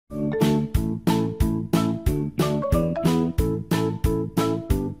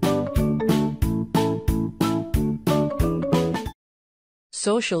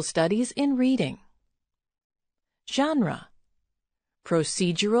Social Studies in Reading. Genre: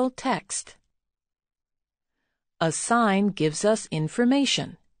 Procedural text. A sign gives us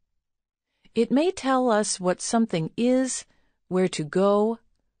information. It may tell us what something is, where to go,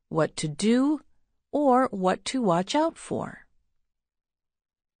 what to do, or what to watch out for.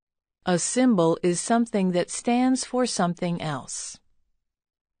 A symbol is something that stands for something else.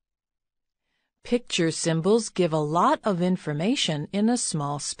 Picture symbols give a lot of information in a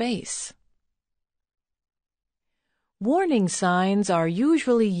small space. Warning signs are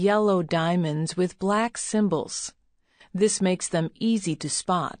usually yellow diamonds with black symbols. This makes them easy to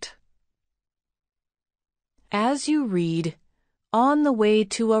spot. As you read, "On the way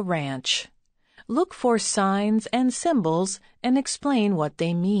to a ranch," look for signs and symbols and explain what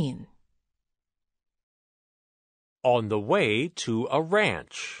they mean. On the way to a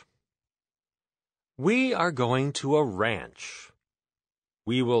ranch. We are going to a ranch.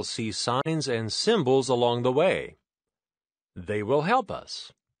 We will see signs and symbols along the way. They will help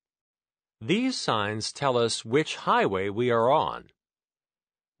us. These signs tell us which highway we are on.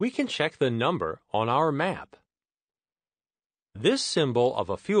 We can check the number on our map. This symbol of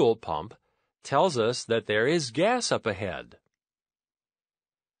a fuel pump tells us that there is gas up ahead.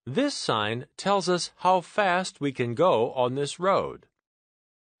 This sign tells us how fast we can go on this road.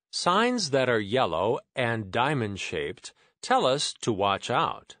 Signs that are yellow and diamond-shaped tell us to watch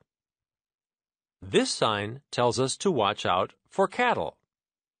out. This sign tells us to watch out for cattle.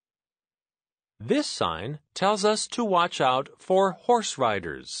 This sign tells us to watch out for horse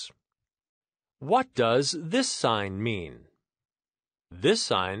riders. What does this sign mean? This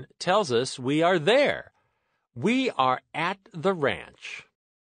sign tells us we are there. We are at the ranch.